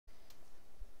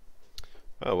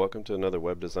Welcome to another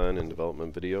web design and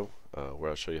development video where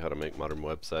I'll show you how to make modern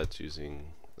websites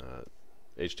using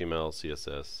HTML,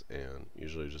 CSS, and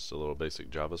usually just a little basic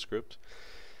JavaScript.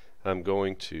 I'm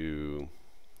going to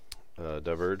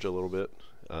diverge a little bit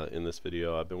in this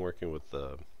video. I've been working with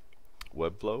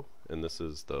Webflow, and this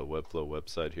is the Webflow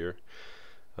website here.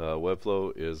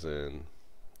 Webflow is an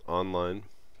online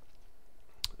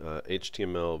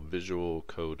HTML visual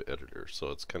code editor, so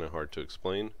it's kind of hard to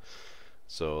explain.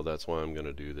 So that's why I'm going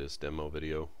to do this demo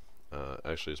video.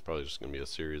 Actually, it's probably just going to be a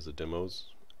series of demos.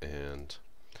 And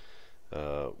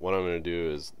what I'm going to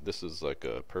do is, this is like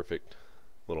a perfect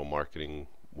little marketing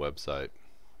website.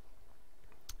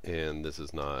 And this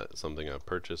is not something I've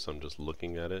purchased. I'm just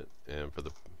looking at it, and for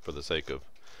the sake of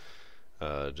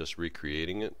just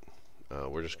recreating it,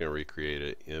 we're just going to recreate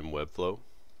it in Webflow.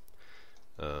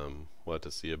 We'll have to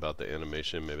see about the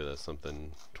animation. Maybe that's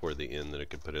something toward the end that I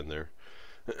could put in there.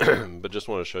 But just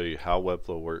want to show you how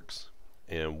Webflow works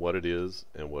and what it is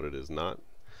and what it is not.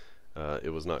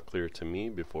 It was not clear to me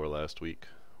before last week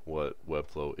what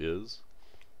Webflow is,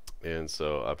 and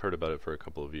so I've heard about it for a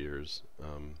couple of years.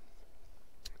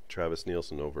 Travis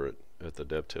Nielsen over at the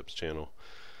Dev Tips channel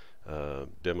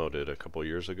demoed it a couple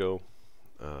years ago.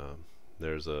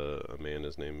 There's a man,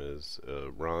 his name is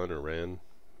Ran.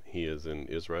 He is in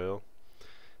Israel,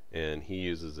 and he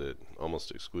uses it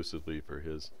almost exclusively for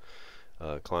his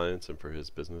clients and for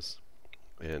his business,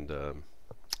 and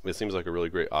it seems like a really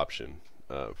great option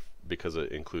because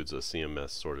it includes a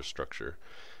CMS sort of structure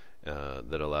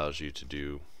that allows you to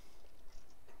do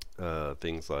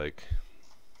things like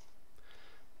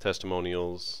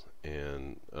testimonials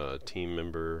and team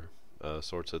member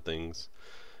sorts of things,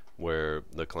 where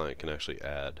the client can actually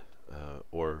add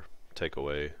or take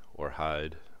away or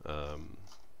hide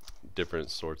different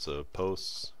sorts of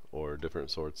posts or different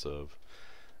sorts of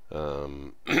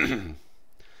in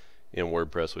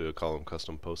WordPress we would call them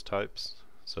custom post types.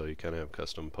 So you kind of have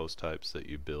custom post types that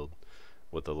you build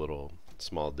with a little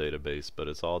small database, but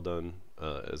it's all done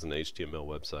as an HTML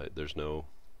website. There's no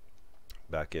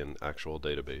back-end actual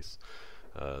database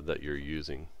that you're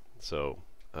using. So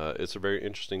it's a very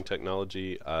interesting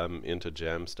technology. I'm into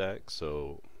Jamstack,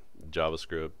 so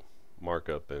JavaScript,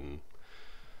 markup, and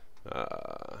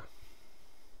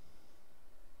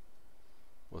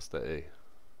what's the A?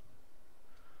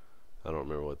 I don't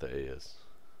remember what the A is.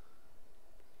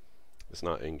 It's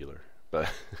not Angular,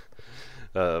 but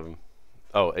oh,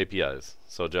 APIs.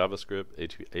 So JavaScript,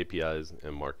 APIs,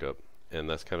 and markup, and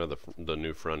that's kind of the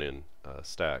new front end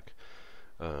stack,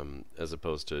 as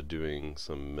opposed to doing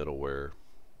some middleware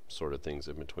sort of things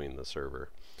in between the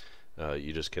server.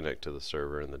 You just connect to the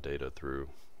server and the data through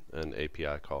an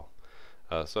API call.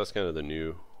 So that's kind of the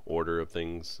new order of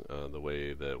things, the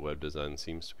way that web design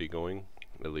seems to be going,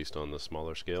 at least on the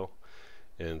smaller scale.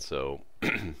 And so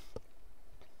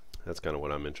that's kind of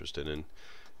what I'm interested in,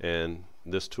 and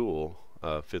this tool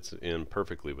fits in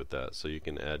perfectly with that. So you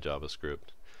can add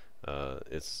JavaScript.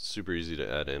 It's super easy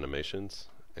to add animations,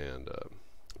 and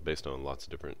based on lots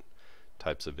of different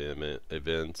types of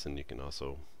events, and you can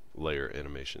also layer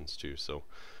animations too. So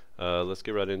let's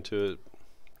get right into it.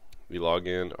 We log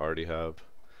in. Already have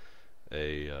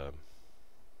a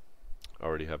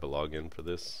login for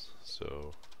this.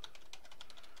 So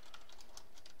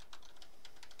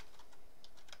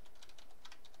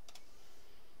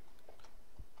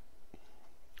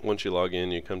once you log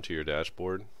in, you come to your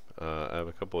dashboard. I have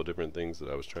a couple of different things that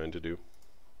I was trying to do,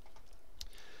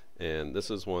 and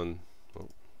this is one. Oh,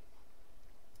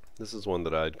 this is one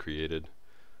that I'd created.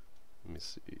 Let me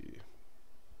see.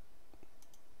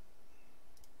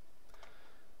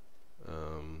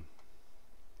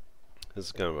 This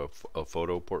is kind of a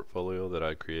photo portfolio that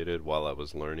I created while I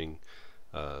was learning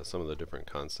some of the different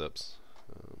concepts.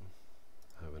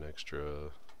 I have an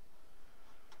extra.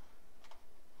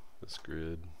 This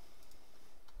grid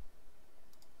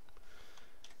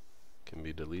can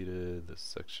be deleted. This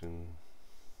section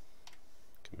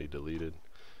can be deleted.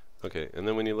 Okay, and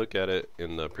then when you look at it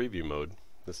in the preview mode,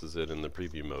 this is it in the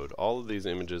preview mode. All of these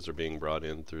images are being brought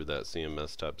in through that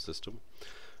CMS type system.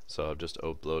 So I've just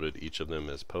uploaded each of them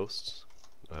as posts.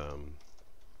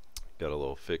 Got a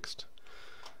little fixed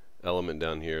element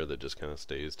down here that just kind of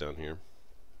stays down here.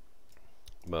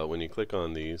 But when you click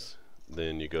on these,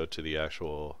 then you go to the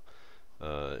actual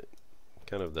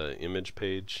kind of the image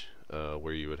page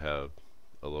where you would have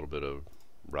a little bit of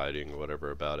writing or whatever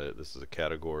about it. This is a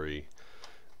category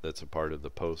that's a part of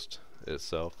the post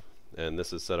itself, and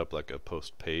this is set up like a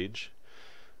post page.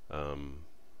 I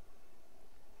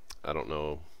don't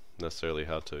know necessarily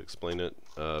how to explain it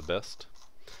best,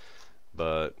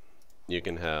 but you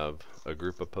can have a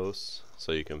group of posts,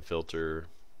 so you can filter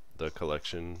the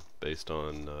collection based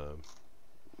on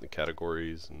the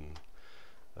categories,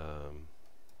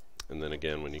 and then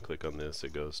again when you click on this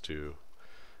it goes to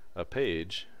a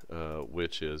page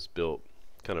which is built,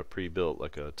 kind of pre-built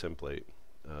like a template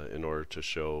in order to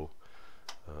show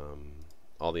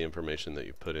all the information that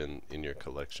you put in your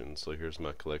collection. So here's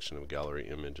my collection of gallery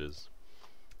images.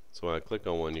 So when I click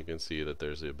on one, you can see that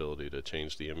there's the ability to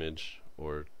change the image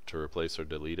or to replace or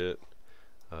delete it.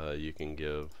 You can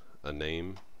give a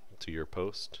name to your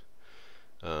post.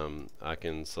 I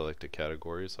can select a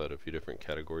category, so I had a few different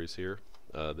categories here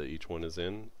that each one is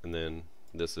in, and then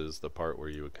this is the part where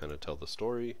you would kind of tell the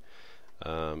story,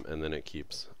 and then it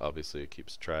keeps, obviously it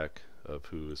keeps track of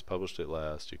who has published it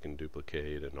last. You can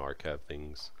duplicate and archive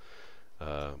things.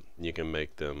 You can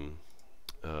make them,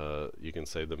 you can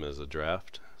save them as a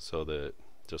draft, so that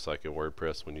just like in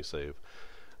WordPress when you save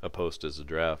a post as a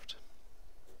draft,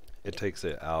 it takes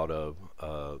it out of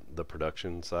the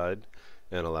production side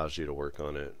and allows you to work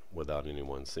on it without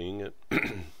anyone seeing it.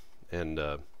 And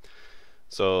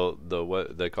so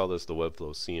they call this the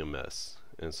Webflow CMS,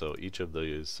 and so each of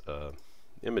these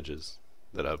images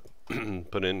that I've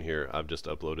put in here, I've just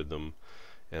uploaded them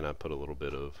and I put a little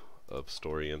bit of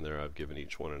story in there. I've given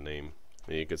each one a name,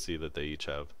 and you can see that they each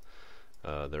have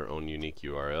their own unique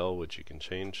URL, which you can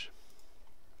change.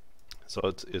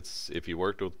 So it's if you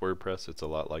worked with WordPress, it's a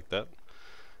lot like that.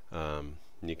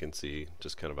 You can see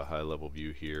just kind of a high level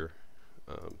view here.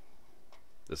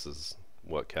 This is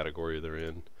what category they're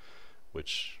in,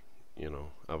 which, you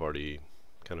know, I've already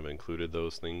kind of included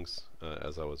those things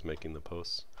as I was making the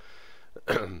posts.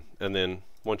 And then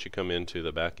once you come into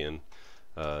the back end,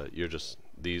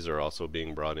 these are also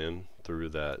being brought in through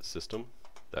that system,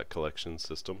 that collection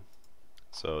system.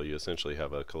 So you essentially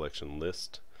have a collection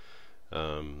list,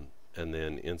 and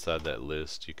then inside that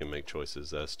list you can make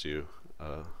choices as to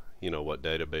you know, what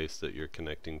database that you're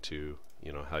connecting to,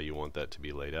 you know, how you want that to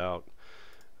be laid out.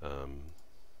 Do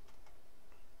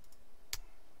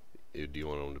you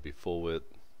want them to be full width?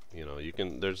 You know, you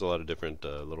can, there's a lot of different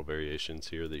little variations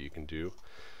here that you can do.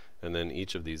 And then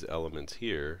each of these elements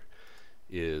here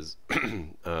is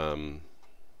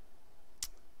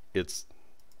it's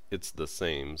the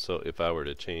same. So if I were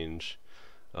to change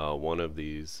one of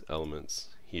these elements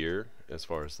here as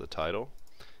far as the title,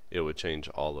 it would change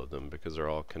all of them because they're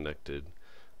all connected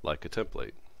like a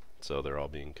template. So they're all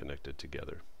being connected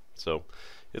together. So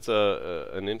it's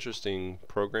an interesting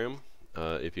program.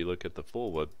 If you look at the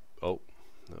full web, oh,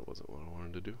 that wasn't what I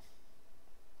wanted to do.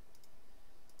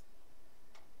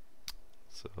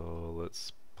 So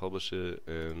let's publish it,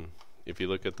 and if you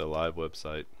look at the live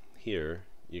website here,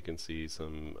 you can see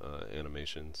some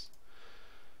animations.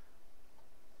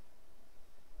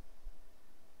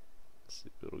 Let's see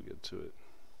if it'll get to it.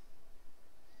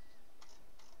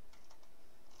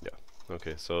 Yeah,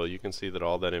 okay, so you can see that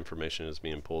all that information is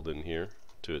being pulled in here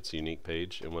to its unique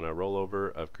page, and when I roll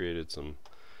over, I've created some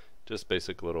just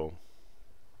basic little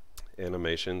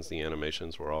animations. The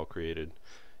animations were all created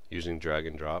using drag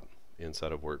and drop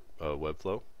inside of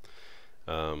Webflow,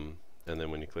 and then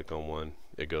when you click on one,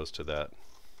 it goes to that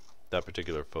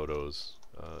particular photo's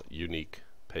unique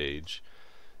page.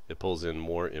 It pulls in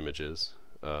more images.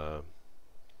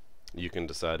 You can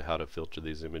decide how to filter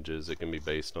these images. It can be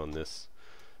based on this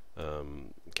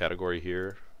category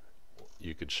here.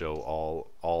 You could show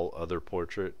all other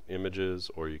portrait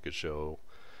images, or you could show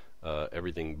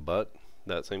everything but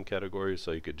that same category.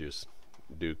 So you could just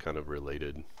do kind of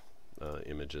related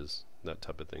images, that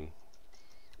type of thing.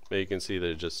 But you can see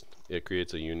that it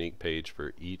creates a unique page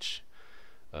for each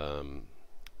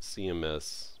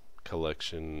CMS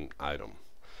collection item.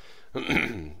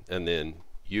 And then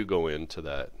you go into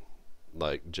that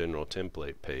like general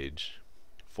template page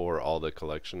for all the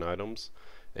collection items,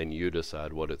 and you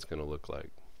decide what it's going to look like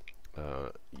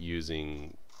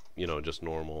using, you know, just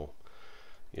normal,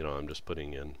 you know, I'm just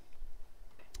putting in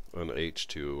an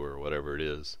H2 or whatever it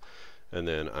is, and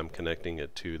then I'm connecting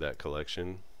it to that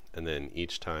collection, and then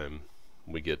each time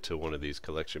we get to one of these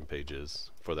collection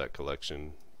pages for that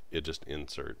collection, it just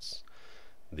inserts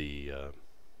the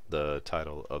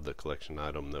title of the collection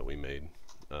item that we made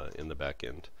in the back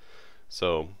end.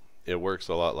 So it works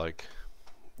a lot like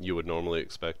you would normally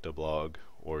expect a blog,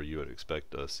 or you would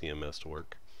expect a CMS to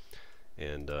work.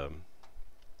 And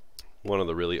one of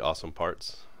the really awesome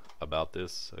parts about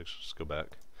this, actually just go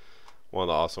back, one of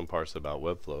the awesome parts about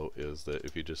Webflow is that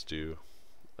if you just do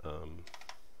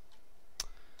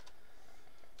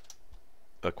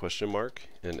a question mark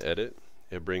and edit,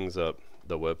 it brings up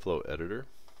the Webflow editor.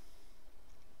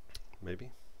 Maybe?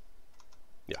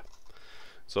 Yeah.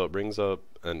 So it brings up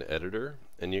an editor,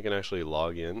 and you can actually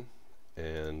log in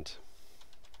and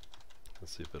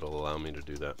Let's see if it'll allow me to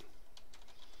do that.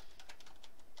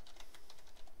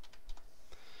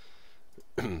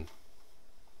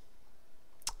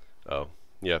 Oh,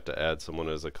 you have to add someone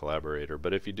as a collaborator,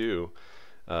 but if you do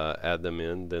add them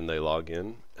in, then they log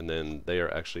in, and then they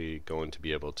are actually going to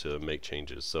be able to make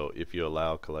changes. So if you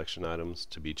allow collection items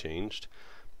to be changed,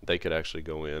 they could actually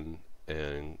go in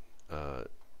and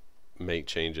make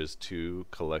changes to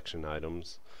collection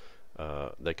items.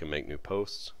 They can make new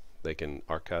posts, they can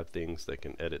archive things, they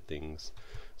can edit things.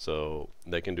 So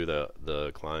they can do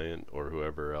the client or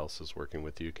whoever else is working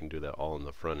with you can do that all in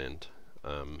the front end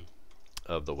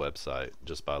of the website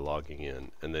just by logging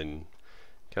in. And then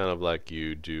kind of like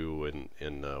you do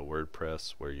in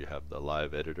WordPress, where you have the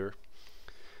live editor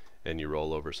and you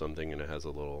roll over something and it has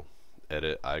a little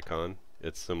edit icon.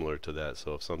 It's similar to that.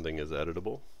 So if something is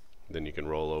editable, then you can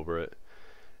roll over it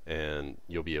and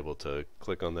you'll be able to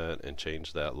click on that and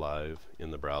change that live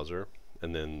in the browser,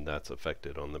 and then that's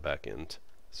affected on the back end,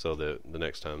 so that the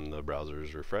next time the browser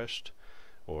is refreshed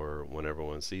or when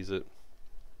everyone sees it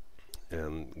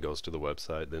and goes to the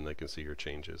website, then they can see your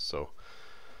changes. So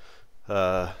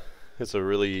it's a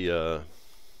really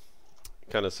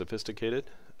kind of sophisticated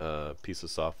piece of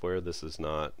software. This is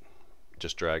not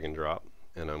just drag and drop,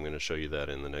 and I'm going to show you that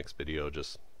in the next video,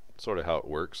 just sort of how it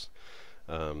works.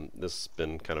 This has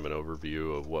been kind of an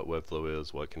overview of what Webflow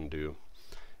is, what it can do,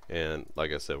 and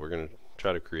like I said, we're going to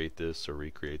try to create this or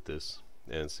recreate this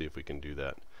and see if we can do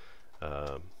that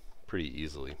pretty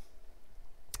easily.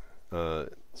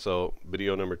 So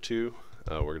video number 2,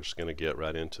 we're just going to get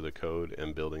right into the code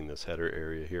and building this header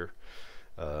area here.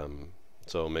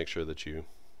 So make sure that you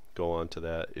go on to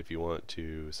that. If you want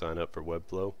to sign up for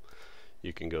Webflow,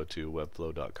 you can go to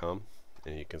webflow.com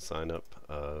and you can sign up.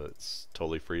 It's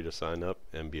totally free to sign up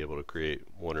and be able to create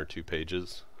 1 or 2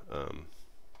 pages.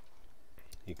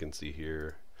 You can see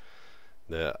here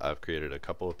that I've created a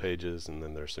couple of pages, and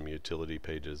then there's some utility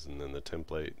pages, and then the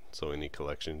template. So any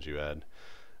collections you add,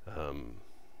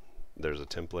 there's a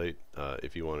template.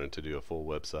 If you wanted to do a full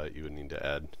website, you would need to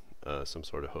add some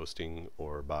sort of hosting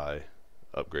or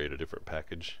upgrade a different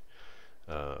package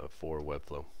for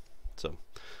Webflow. So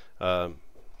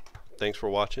thanks for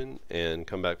watching, and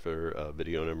come back for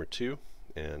video number 2,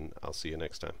 and I'll see you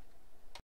next time.